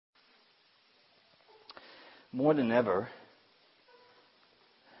More than ever,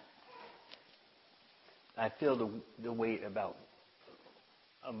 I feel the weight about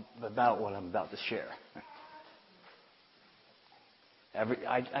what I'm about to share.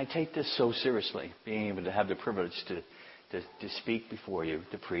 I take this so seriously, being able to have the privilege to speak before you,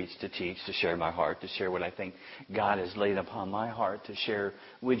 to preach, to teach, to share my heart, to share what I think God has laid upon my heart to share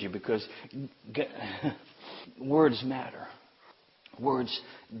with you, because words matter. Words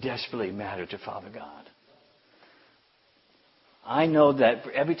desperately matter to Father God. I know that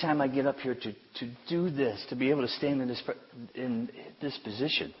every time I get up here to do this, to be able to stand in this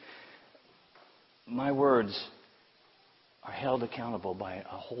position, my words are held accountable by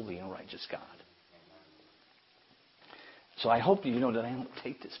a holy and righteous God. So I hope you know that I don't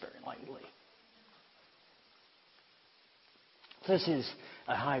take this very lightly. This is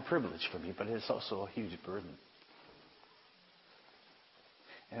a high privilege for me, but it's also a huge burden.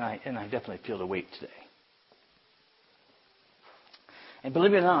 And I definitely feel the weight today. And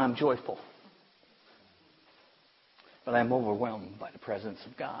believe it or not, I'm joyful. But I'm overwhelmed by the presence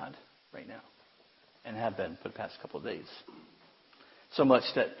of God right now. And have been for the past couple of days. So much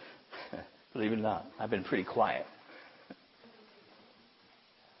that, believe it or not, I've been pretty quiet.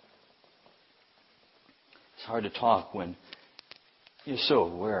 It's hard to talk when you're so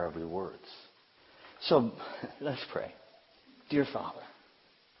aware of your words. So let's pray. Dear Father,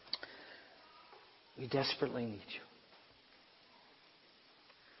 we desperately need you.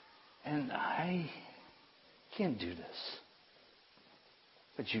 And I can't do this.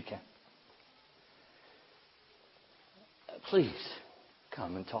 But you can. Please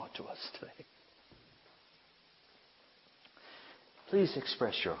come and talk to us today. Please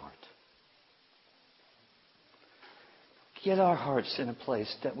express your heart. Get our hearts in a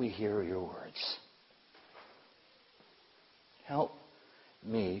place that we hear your words. Help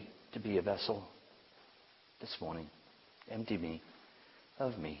me to be a vessel this morning. Empty me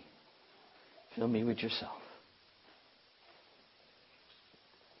of me. Fill me with yourself.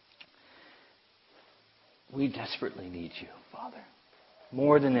 We desperately need you, Father.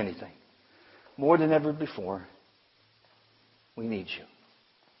 More than anything. More than ever before. We need you.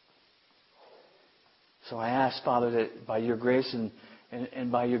 So I ask, Father, that by your grace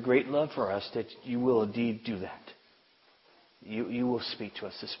and by your great love for us, that you will indeed do that. You will speak to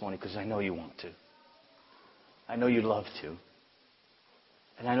us this morning, because I know you want to. I know you love to.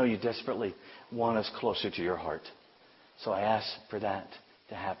 And I know you desperately want us closer to your heart. So I ask for that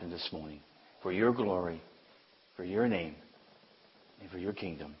to happen this morning. For your glory, for your name, and for your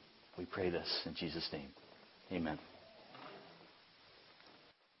kingdom. We pray this in Jesus' name. Amen.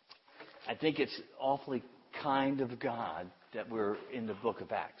 I think it's awfully kind of God that we're in the book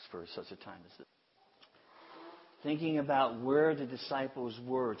of Acts for such a time as this. Thinking about where the disciples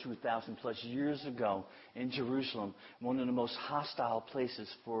were 2,000 plus years ago in Jerusalem, one of the most hostile places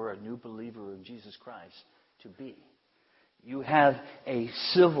for a new believer in Jesus Christ to be. You have a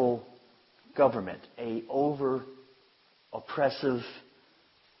civil government, a oppressive,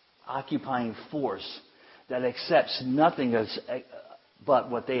 occupying force that accepts nothing but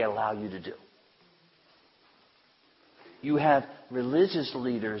what they allow you to do. You have religious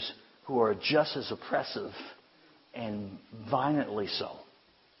leaders who are just as oppressive and violently so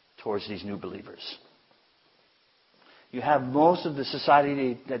towards these new believers. You have most of the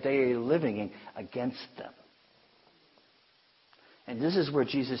society that they are living in against them. And this is where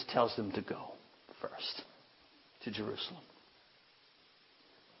Jesus tells them to go first, to Jerusalem.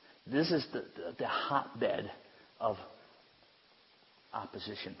 This is the hotbed of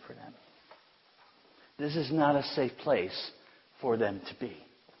opposition for them. This is not a safe place for them to be.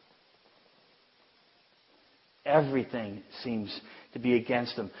 Everything seems to be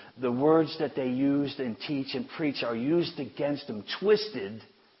against them. The words that they used and teach and preach are used against them, twisted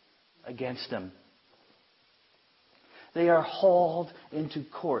against them. They are hauled into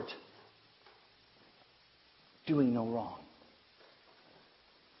court doing no wrong.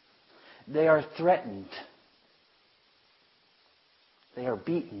 They are threatened. They are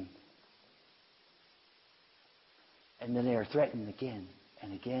beaten. And then they are threatened again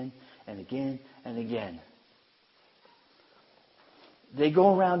and again and again and again. They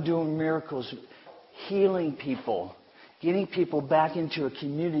go around doing miracles, healing people, getting people back into a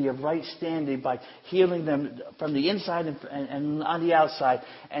community of right standing by healing them from the inside and on the outside.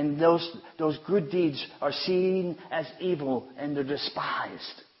 And those good deeds are seen as evil and they're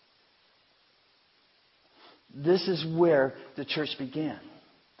despised. This is where the church began.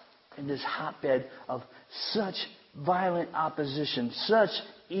 In this hotbed of such violent opposition, such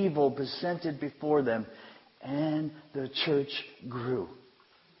evil presented before them. And the church grew.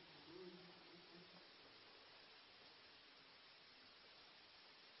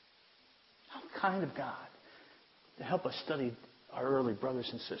 kind of God to help us study our early brothers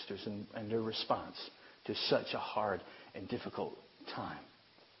and sisters and their response to such a hard and difficult time.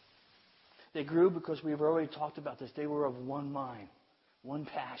 They grew because we've already talked about this. They were of one mind, one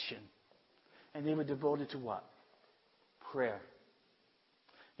passion. And they were devoted to what? Prayer.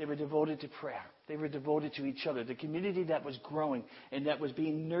 They were devoted to prayer. They were devoted to each other. The community that was growing and that was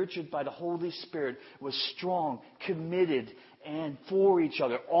being nurtured by the Holy Spirit was strong, committed, and for each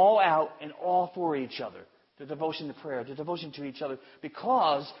other. All out and all for each other. The devotion to prayer, the devotion to each other,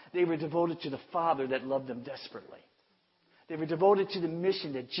 because they were devoted to the Father that loved them desperately. They were devoted to the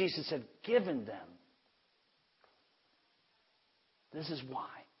mission that Jesus had given them. This is why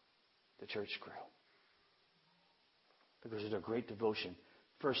the church grew. Because of their great devotion,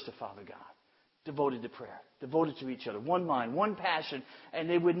 first to Father God, devoted to prayer, devoted to each other, one mind, one passion, and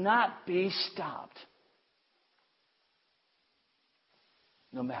they would not be stopped.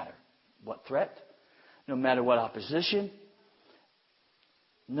 No matter what threat, no matter what opposition,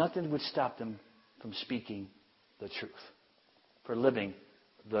 nothing would stop them from speaking the truth, for living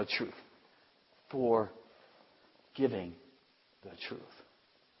the truth, for giving the truth.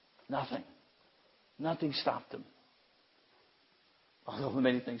 Nothing. Nothing stopped them. Although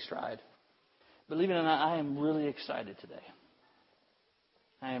many things tried. Believe it or not, I am really excited today.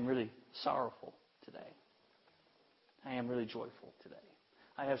 I am really sorrowful today. I am really joyful today.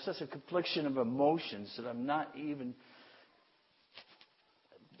 I have such a confliction of emotions that I'm not even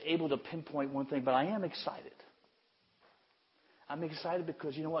able to pinpoint one thing, but I am excited. I'm excited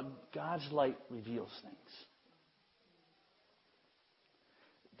because, you know what? God's light reveals things.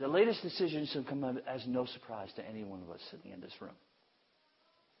 The latest decisions have come as no surprise to any one of us sitting in this room.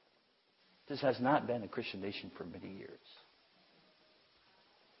 This has not been a Christian nation for many years.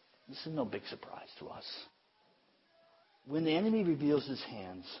 This is no big surprise to us. When the enemy reveals his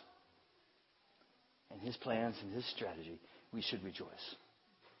hands and his plans and his strategy, we should rejoice.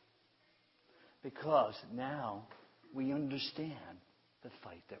 Because now we understand the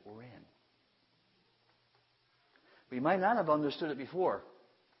fight that we're in. We might not have understood it before.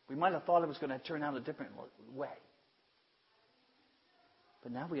 We might have thought it was going to turn out a different way.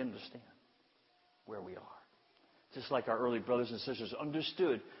 But now we understand where we are. Just like our early brothers and sisters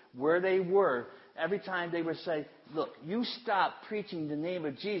understood where they were every time they would say, look, you stop preaching the name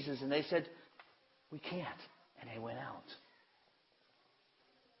of Jesus. And they said, we can't. And they went out.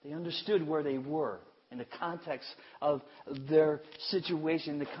 They understood where they were in the context of their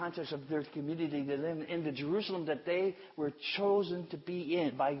situation, in the context of their community, in the Jerusalem that they were chosen to be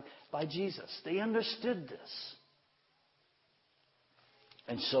in by Jesus. They understood this.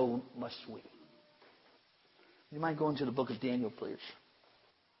 And so must we. You mind going to the book of Daniel, please?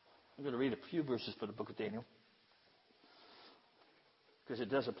 I'm going to read a few verses for the book of Daniel, because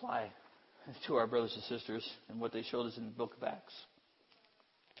it does apply to our brothers and sisters and what they showed us in the book of Acts.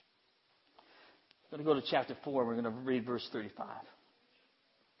 I'm going to go to chapter 4, and we're going to read verse 35.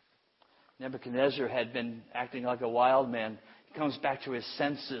 Nebuchadnezzar had been acting like a wild man. He comes back to his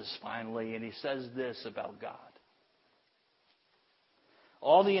senses finally, and he says this about God.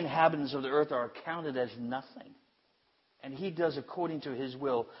 All the inhabitants of the earth are counted as nothing. And he does according to his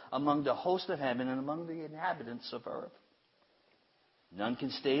will among the host of heaven and among the inhabitants of earth. None can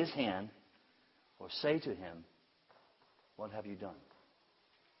stay his hand or say to him, what have you done?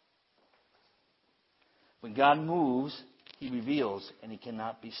 When God moves, he reveals, and he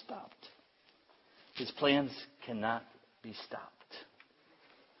cannot be stopped. His plans cannot be stopped.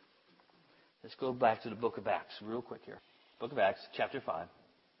 Let's go back to the book of Acts real quick here. Book of Acts, chapter 5,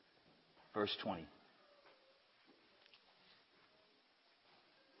 verse 20.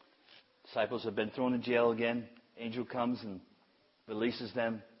 Disciples have been thrown in jail again. Angel comes and releases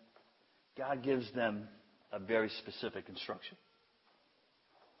them. God gives them a very specific instruction.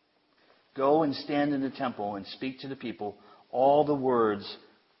 Go and stand in the temple and speak to the people all the words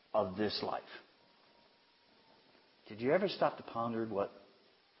of this life. Did you ever stop to ponder what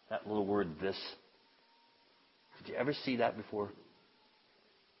that little word, this? Did you ever see that before?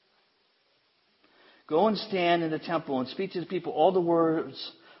 Go and stand in the temple and speak to the people all the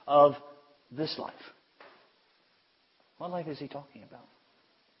words of this life. What life is he talking about?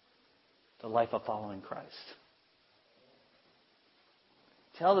 The life of following Christ.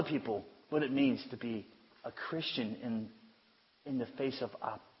 Tell the people what it means to be a Christian in the face of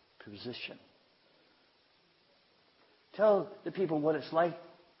opposition. Tell the people what it's like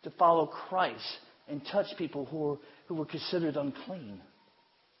to follow Christ and touch people who were considered unclean,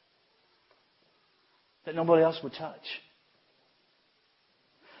 that nobody else would touch.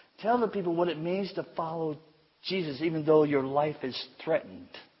 Tell the people what it means to follow Jesus even though your life is threatened.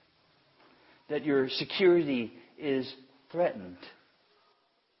 that your security is threatened.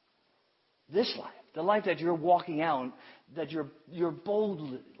 This life, the life that you're walking out, that you're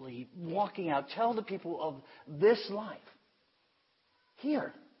boldly walking out. Tell the people of this life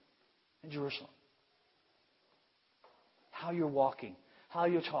here in Jerusalem how you're walking, how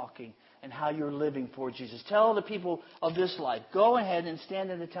you're talking, and how you're living for Jesus. Tell the people of this life, go ahead and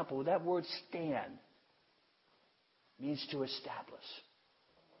stand in the temple. That word stand means to establish,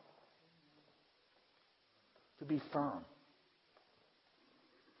 to be firm,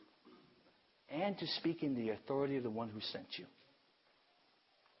 and to speak in the authority of the one who sent you.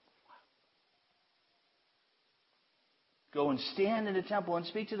 Go and stand in the temple and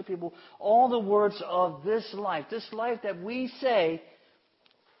speak to the people all the words of this life that we say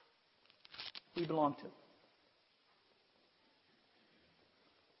we belong to.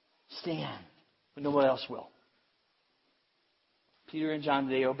 Stand when no one else will. Peter and John,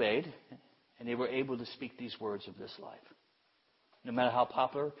 they obeyed, and they were able to speak these words of this life. No matter how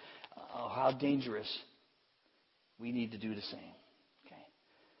popular or how dangerous, we need to do the same. Okay.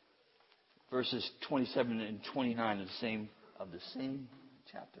 Verses 27 and 29 of the same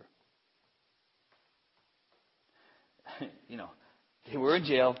chapter. They were in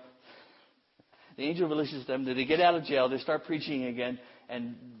jail. The angel releases them. They get out of jail. They start preaching again,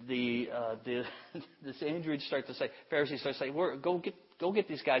 and the Sanhedrin start to say, Pharisees start to say, "Go get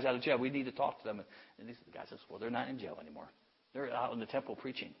these guys out of jail. We need to talk to them." And the guy says, "Well, they're not in jail anymore. They're out in the temple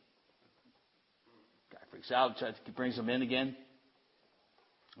preaching." Guy freaks out, brings them in again,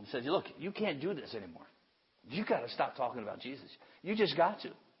 and says, "Look, you can't do this anymore. You got to stop talking about Jesus. You just got to."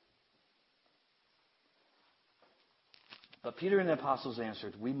 But Peter and the apostles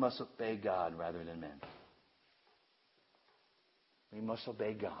answered, "We must obey God rather than men." We must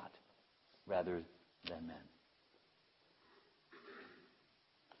obey God rather than men.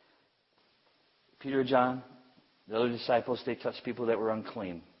 Peter and John, the other disciples, they touched people that were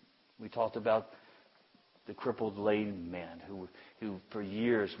unclean. We talked about the crippled lame man who for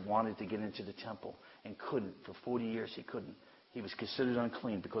years wanted to get into the temple and couldn't. For 40 years he couldn't. He was considered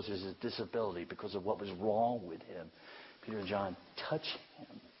unclean because of his disability, because of what was wrong with him. Peter and John touch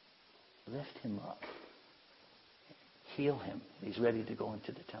him, lift him up, heal him. He's ready to go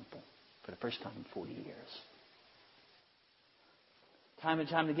into the temple for the first time in 40 years. Time and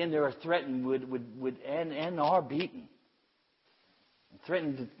time again, they are threatened and are beaten.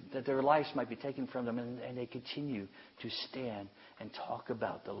 Threatened that their lives might be taken from them, and they continue to stand and talk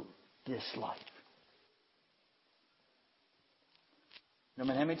about this life. No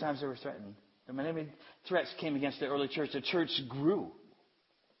matter how many times they were threatened, no matter how many threats came against the early church, the church grew.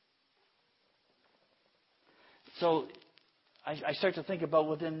 So I start to think about,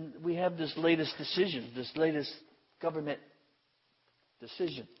 well, then we have this latest decision, this latest government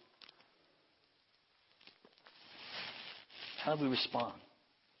decision. How do we respond?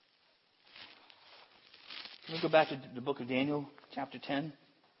 Let me go back to the book of Daniel, chapter 10.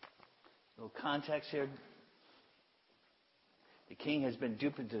 A little context here. The king has been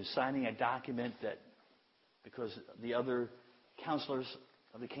duped into signing a document that, because the other counselors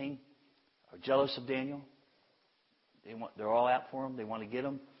of the king are jealous of Daniel, they're all out for him. They want to get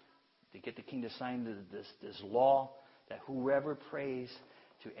him. They get the king to sign this law that whoever prays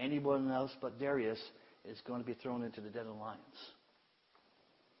to anyone else but Darius is going to be thrown into the den of lions.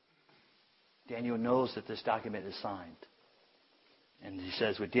 Daniel knows that this document is signed. And he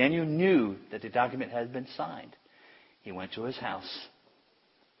says, when Daniel knew that the document had been signed, he went to his house,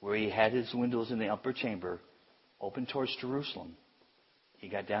 where he had his windows in the upper chamber open towards Jerusalem. He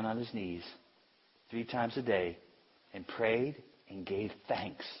got down on his knees 3 times a day and prayed and gave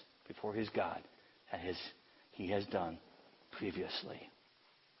thanks before his God as he has done previously.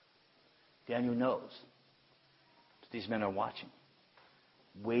 Daniel knows that these men are watching,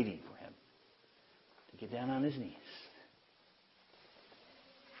 waiting for him to get down on his knees,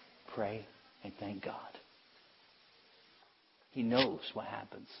 pray, and thank God. He knows what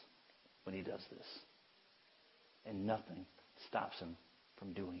happens when he does this. And nothing stops him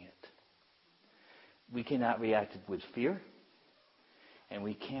from doing it. We cannot react with fear. And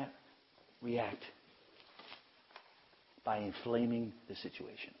we can't react by inflaming the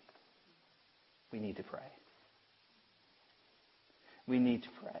situation. We need to pray. We need to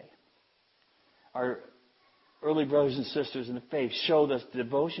pray. Our early brothers and sisters in the faith showed us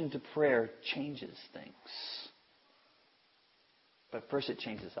devotion to prayer changes things. But first it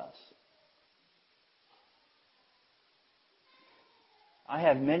changes us. I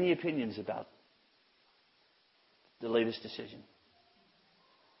have many opinions about the latest decision.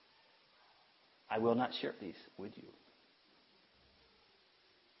 I will not share these with you.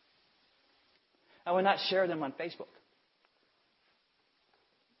 I will not share them on Facebook.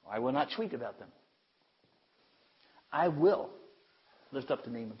 I will not tweet about them. I will lift up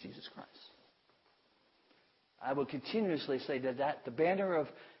the name of Jesus Christ. I will continuously say that the banner of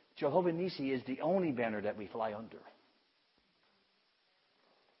Jehovah Nissi is the only banner that we fly under.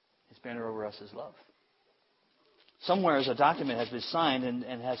 His banner over us is love. Somewhere a document has been signed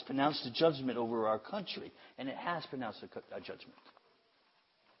and has pronounced a judgment over our country. And it has pronounced a judgment.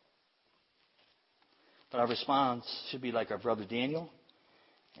 But our response should be like our brother Daniel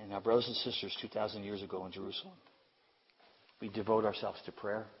and our brothers and sisters 2,000 years ago in Jerusalem. We devote ourselves to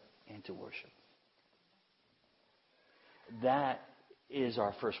prayer and to worship. That is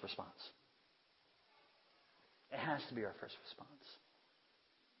our first response. It has to be our first response.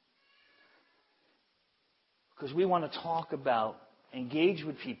 Because we want to talk about, engage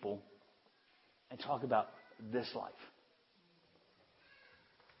with people, and talk about this life.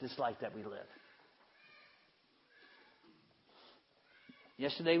 This life that we live.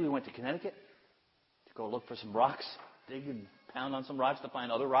 Yesterday we went to Connecticut to go look for some rocks, dig and pound on some rocks to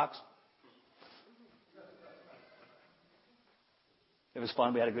find other rocks. It was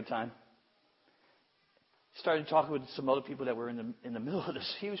fun. We had a good time. Started talking with some other people that were in the middle of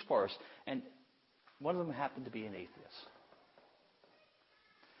this huge forest, and one of them happened to be an atheist.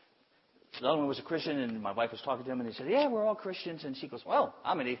 The other one was a Christian, and my wife was talking to him, and he said, "Yeah, we're all Christians." And she goes, "Well,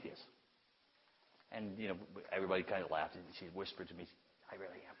 I'm an atheist." And everybody kind of laughed, and she whispered to me, "I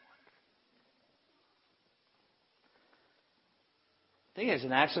really am one." I think it's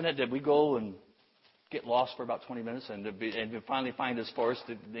an accident that we go and get lost for about 20 minutes and to finally find this forest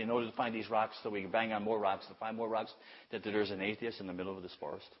in order to find these rocks so we can bang on more rocks to find more rocks, that there's an atheist in the middle of this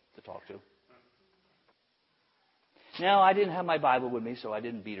forest to talk to. Now, I didn't have my Bible with me, so I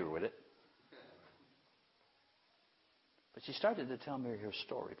didn't beat her with it. But she started to tell me her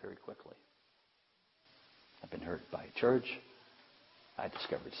story very quickly. I've been hurt by a church. I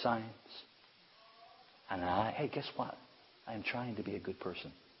discovered science. And hey, guess what? I'm trying to be a good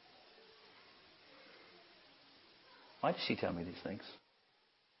person. Why does she tell me these things?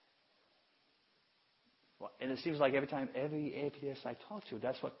 Well, and it seems like every atheist I talk to,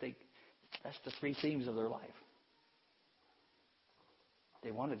 that's the three themes of their life. They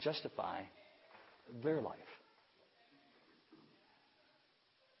want to justify their life.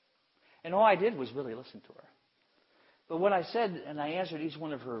 And all I did was really listen to her. But what I said, and I answered each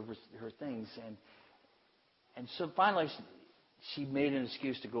one of her things, and so finally she made an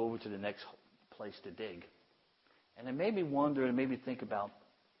excuse to go over to the next place to dig. And it made me wonder and made me think about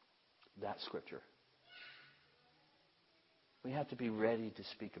that scripture. We have to be ready to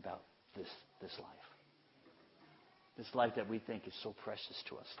speak about this life. This life that we think is so precious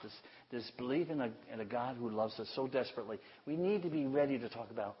to us. This belief in a God who loves us so desperately. We need to be ready to talk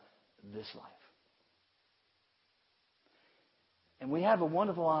about this life. And we have a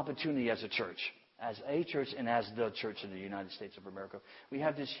wonderful opportunity as a church and as the church in the United States of America. We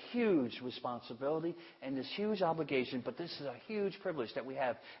have this huge responsibility and this huge obligation, but this is a huge privilege that we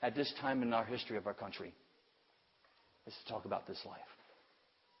have at this time in our history of our country, is to talk about this life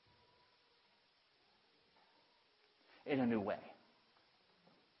in a new way.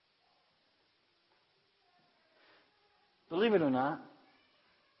 Believe it or not,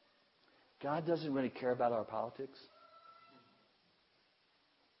 God doesn't really care about our politics.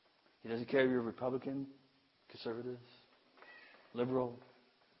 He doesn't care if you're Republican, conservative, liberal.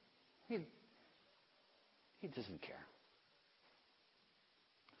 He doesn't care.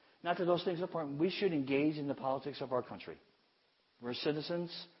 Not that those things are important. We should engage in the politics of our country. We're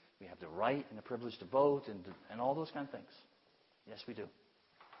citizens. We have the right and the privilege to vote and all those kind of things. Yes, we do.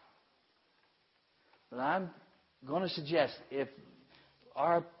 But I'm going to suggest if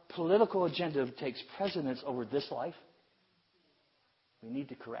our political agenda takes precedence over this life, we need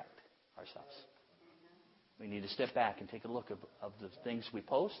to correct ourselves. We need to step back and take a look of the things we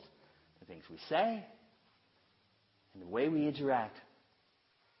post, the things we say, and the way we interact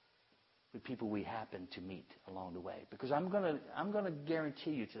with people we happen to meet along the way. Because I'm going to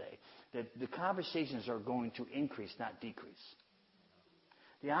guarantee you today that the conversations are going to increase, not decrease.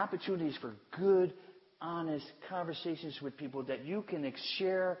 The opportunities for good, honest conversations with people that you can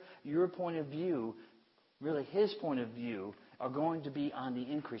share your point of view, really his point of view, are going to be on the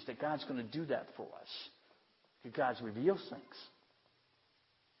increase, that God's going to do that for us. Because God reveals things.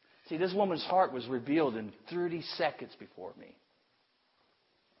 See, this woman's heart was revealed in 30 seconds before me.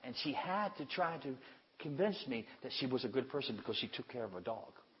 And she had to try to convince me that she was a good person because she took care of a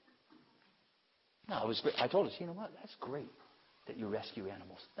dog. No, it was great. I told her, you know what? That's great that you rescue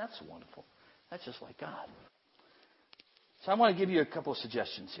animals. That's wonderful. That's just like God. So I want to give you a couple of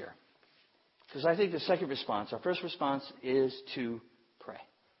suggestions here. Because I think the second response, our first response is to pray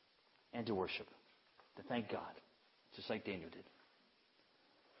and to worship, to thank God, just like Daniel did.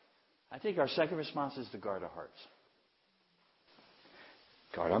 I think our second response is to guard our hearts.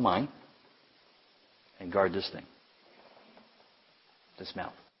 Guard our mind and guard this thing, this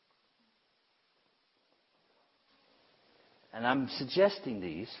mouth. And I'm suggesting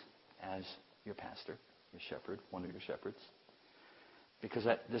these as your pastor, your shepherd, one of your shepherds, because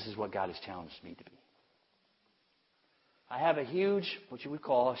this is what God has challenged me to be. I have a huge, what you would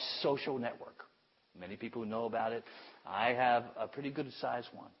call a social network. Many people know about it. I have a pretty good sized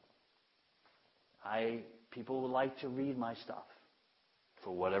one. People would like to read my stuff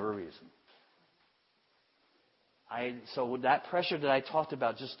for whatever reason. So with that pressure that I talked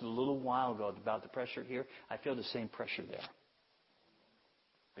about just a little while ago, about the pressure here, I feel the same pressure there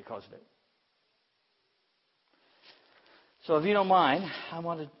because of it. So if you don't mind, I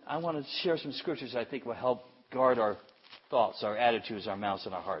want to share some scriptures I think will help guard our thoughts, our attitudes, our mouths,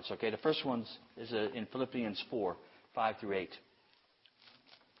 and our hearts. Okay, the first one is in Philippians 4, 5 through 8.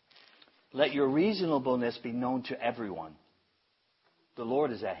 Let your reasonableness be known to everyone. The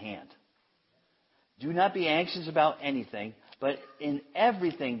Lord is at hand. Do not be anxious about anything, but in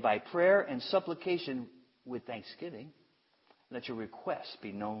everything by prayer and supplication with thanksgiving, let your requests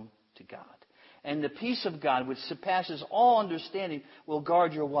be known to God. And the peace of God, which surpasses all understanding, will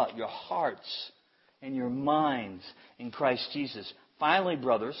guard your what? Your hearts and your minds in Christ Jesus. Finally,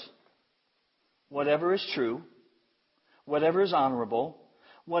 brothers, whatever is true, whatever is honorable,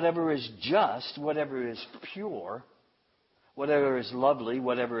 whatever is just, whatever is pure, whatever is lovely,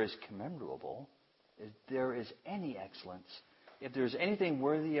 whatever is commendable, if there is any excellence, if there is anything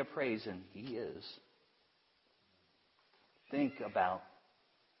worthy of praise, and He is, think about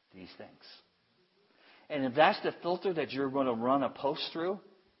these things. And if that's the filter that you're going to run a post through,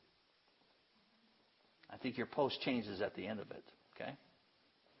 I think your post changes at the end of it. Okay?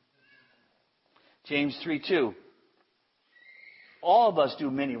 James 3:2. All of us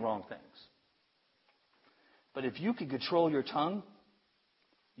do many wrong things. But if you can control your tongue,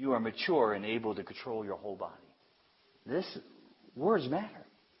 you are mature and able to control your whole body. Words matter.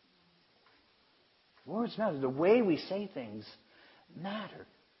 Words matter. The way we say things matter.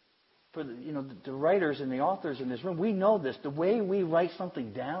 For the writers and the authors in this room, we know this. The way we write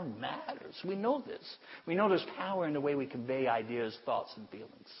something down matters. We know this. We know there's power in the way we convey ideas, thoughts, and feelings.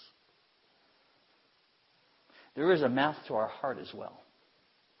 There is a mouth to our heart as well.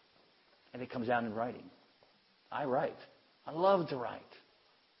 And it comes out in writing. I write. I love to write.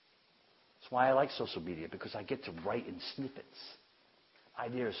 That's why I like social media, because I get to write in snippets.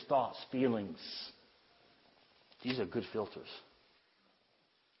 Ideas, thoughts, feelings. These are good filters.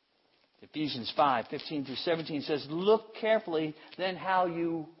 Ephesians 5, 15 through 17 says, look carefully then how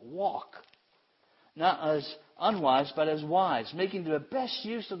you walk. Not as unwise, but as wise, making the best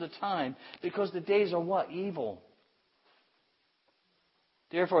use of the time, because the days are what? Evil.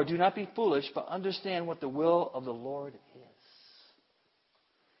 Therefore, do not be foolish, but understand what the will of the Lord is.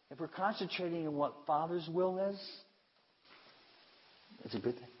 If we're concentrating on what Father's will is, it's a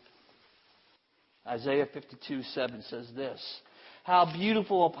good thing. Isaiah 52:7 says this, how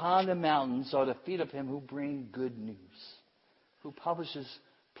beautiful upon the mountains are the feet of him who bring good news, who publishes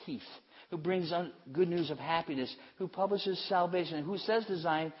peace, who brings good news of happiness, who publishes salvation, and who says to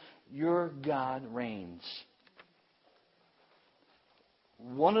Zion, your God reigns.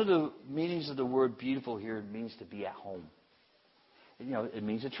 One of the meanings of the word beautiful here means to be at home. It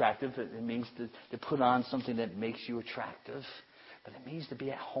means attractive. It means to put on something that makes you attractive. But it means to be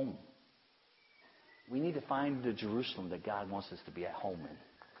at home. We need to find the Jerusalem that God wants us to be at home in.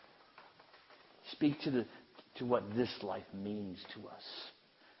 Speak to what this life means to us.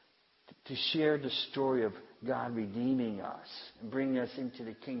 To share the story of God redeeming us and bringing us into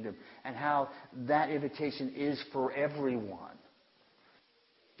the kingdom, and how that invitation is for everyone.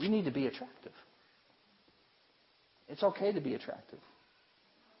 We need to be attractive. It's okay to be attractive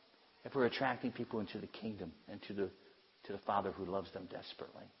if we're attracting people into the kingdom and to the Father who loves them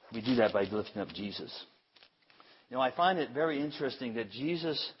desperately. We do that by lifting up Jesus. I find it very interesting that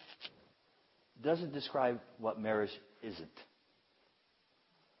Jesus doesn't describe what marriage isn't.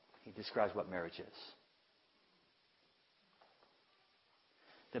 He describes what marriage is.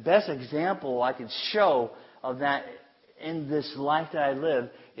 The best example I can show of that in this life that I live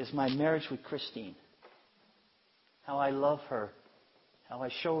is my marriage with Christine. How I love her. How I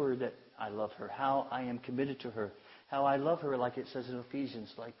show her that I love her. How I am committed to her. How I love her, like it says in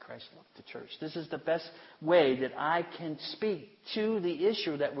Ephesians, like Christ loved the church. This is the best way that I can speak to the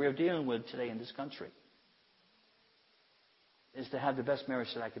issue that we're dealing with today in this country. is to have the best marriage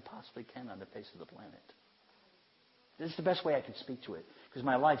that I could possibly can on the face of the planet. This is the best way I can speak to it. Because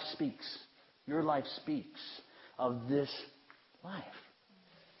my life speaks. Your life speaks of this life.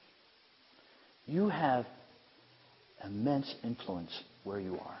 You have immense influence where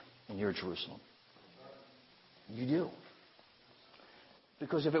you are in your Jerusalem. You do.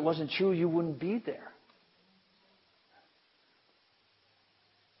 Because if it wasn't true, you wouldn't be there.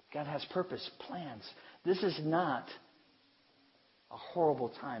 God has purpose, plans. This is not a horrible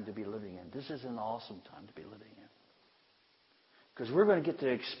time to be living in. This is an awesome time to be living in. Because we're going to get to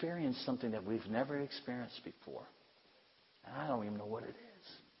experience something that we've never experienced before. And I don't even know what it is.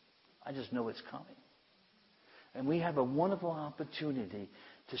 I just know it's coming. And we have a wonderful opportunity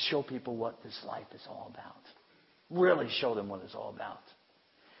to show people what this life is all about. Really show them what it's all about.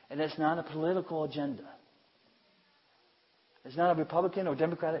 And it's not a political agenda. It's not a Republican or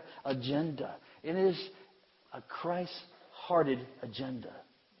Democratic agenda. It is a Christ-hearted agenda.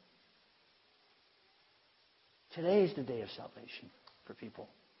 Today is the day of salvation for people.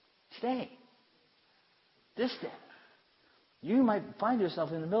 Today. This day. You might find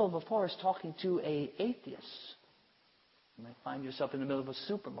yourself in the middle of a forest talking to an atheist. You might find yourself in the middle of a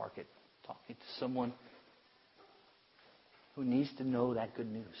supermarket talking to someone who needs to know that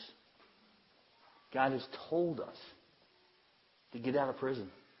good news. God has told us to get out of prison.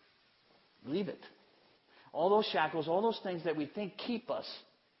 Leave it. All those shackles, all those things that we think keep us,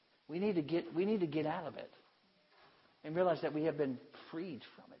 we need to get out of it. And realize that we have been freed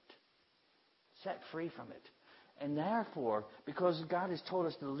from it. Set free from it. And therefore, because God has told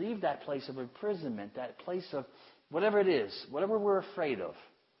us to leave that place of imprisonment, that place of whatever it is, whatever we're afraid of,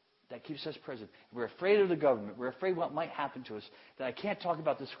 that keeps us prison. We're afraid of the government. We're afraid what might happen to us. That I can't talk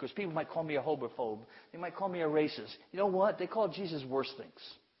about this because people might call me a homophobe. They might call me a racist. You know what? They call Jesus worse things.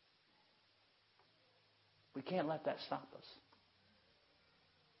 We can't let that stop us.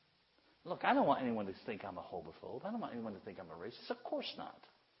 Look, I don't want anyone to think I'm a homophobe. I don't want anyone to think I'm a racist. Of course not.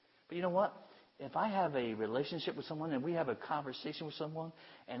 But you know what? If I have a relationship with someone and we have a conversation with someone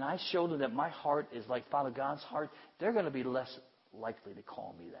and I show them that my heart is like Father God's heart, they're going to be less likely to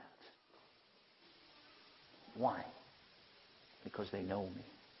call me that. Why? Because they know me.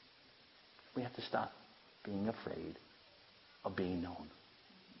 We have to stop being afraid of being known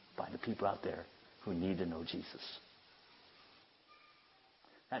by the people out there who need to know Jesus.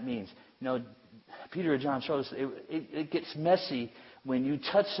 That means, Peter and John showed us it gets messy when you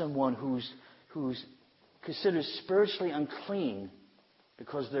touch someone who's considered spiritually unclean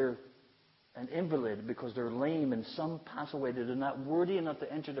because they're an invalid, because they're lame in some possible way that they're not worthy enough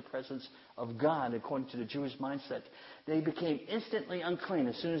to enter the presence of God according to the Jewish mindset. They became instantly unclean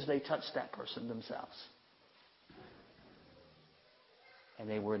as soon as they touched that person themselves. And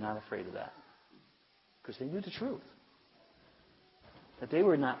they were not afraid of that because they knew the truth. That they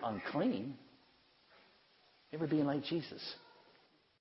were not unclean. They were being like Jesus.